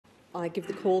I give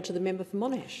the call to the member for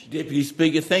Monash. Deputy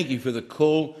Speaker, thank you for the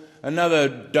call. Another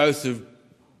dose of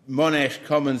Monash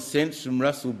common sense from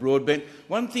Russell Broadbent.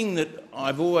 One thing that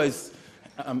I've always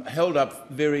held up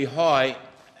very high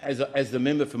as the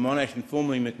member for Monash and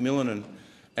formerly McMillan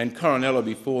and Corinella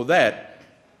before that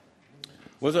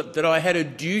was that I had a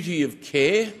duty of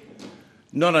care,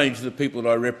 not only to the people that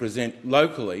I represent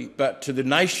locally, but to the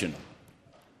nation.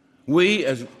 We,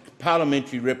 as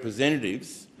parliamentary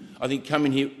representatives, I think come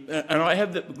in here, and I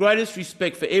have the greatest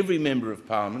respect for every member of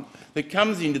parliament that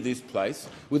comes into this place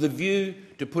with a view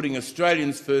to putting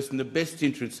Australians first and the best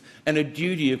interests and a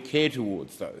duty of care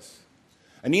towards those.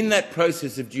 And in that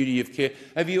process of duty of care,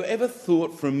 have you ever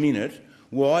thought for a minute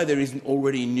why there isn't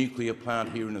already a nuclear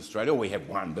plant here in Australia? We have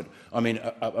one, but I mean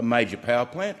a major power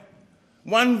plant.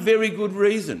 One very good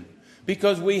reason,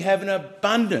 because we have an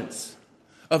abundance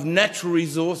of natural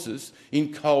resources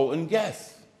in coal and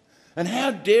gas. And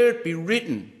how dare it be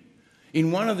written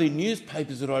in one of the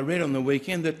newspapers that I read on the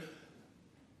weekend that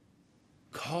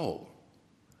coal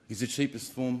is the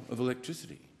cheapest form of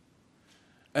electricity.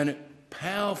 And it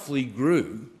powerfully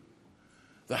grew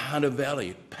the Hunter Valley,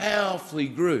 it powerfully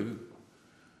grew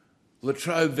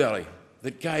Latrobe Valley,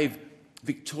 that gave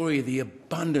Victoria the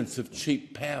abundance of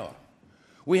cheap power.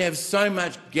 We have so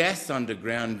much gas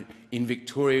underground in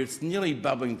Victoria, it's nearly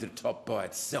bubbling to the top by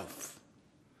itself.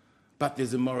 But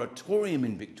there's a moratorium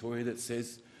in Victoria that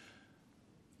says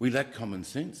we lack common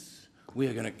sense. We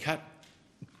are going to cut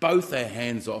both our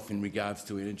hands off in regards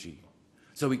to energy.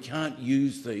 So we can't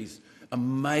use these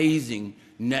amazing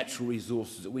natural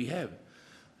resources that we have.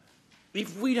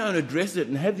 If we don't address it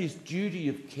and have this duty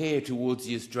of care towards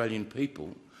the Australian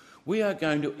people, we are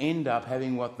going to end up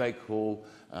having what they call,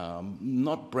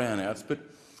 not brownouts, but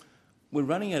we're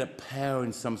running out of power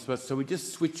in some spots, so we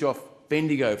just switch off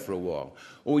Bendigo for a while.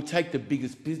 Or we take the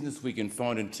biggest business we can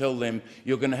find and tell them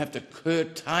you're going to have to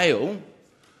curtail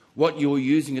what you're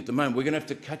using at the moment. We're going to have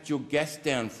to cut your gas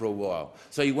down for a while,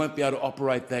 so you won't be able to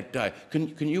operate that day.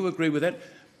 Can you agree with that?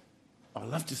 I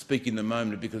love to speak in the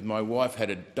moment because my wife had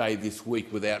a day this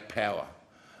week without power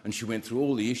and she went through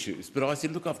all the issues. But I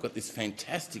said, look, I've got this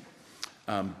fantastic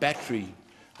battery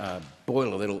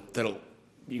boiler that'll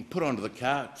you can put onto the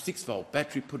car, 6-volt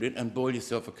battery, put it in and boil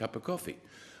yourself a cup of coffee.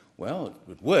 Well,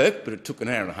 it worked, but it took an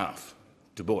hour and a half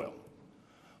to boil.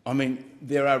 I mean,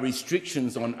 there are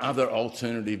restrictions on other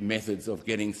alternative methods of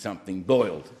getting something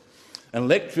boiled. And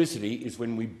electricity is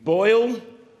when we boil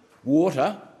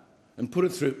water and put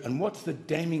it through. And what's the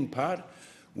damning part?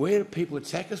 Where do people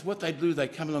attack us? What they do, they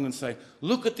come along and say,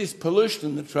 look at this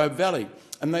pollution in the Latrobe Valley.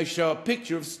 And they show a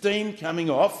picture of steam coming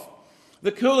off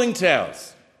the cooling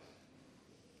towers.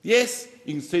 Yes,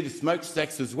 you can see the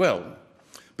smokestacks as well.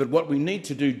 But what we need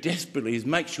to do desperately is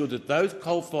make sure that those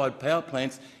coal-fired power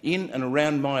plants in and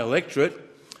around my electorate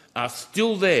are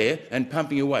still there and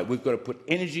pumping away. We've got to put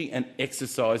energy and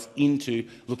exercise into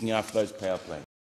looking after those power plants.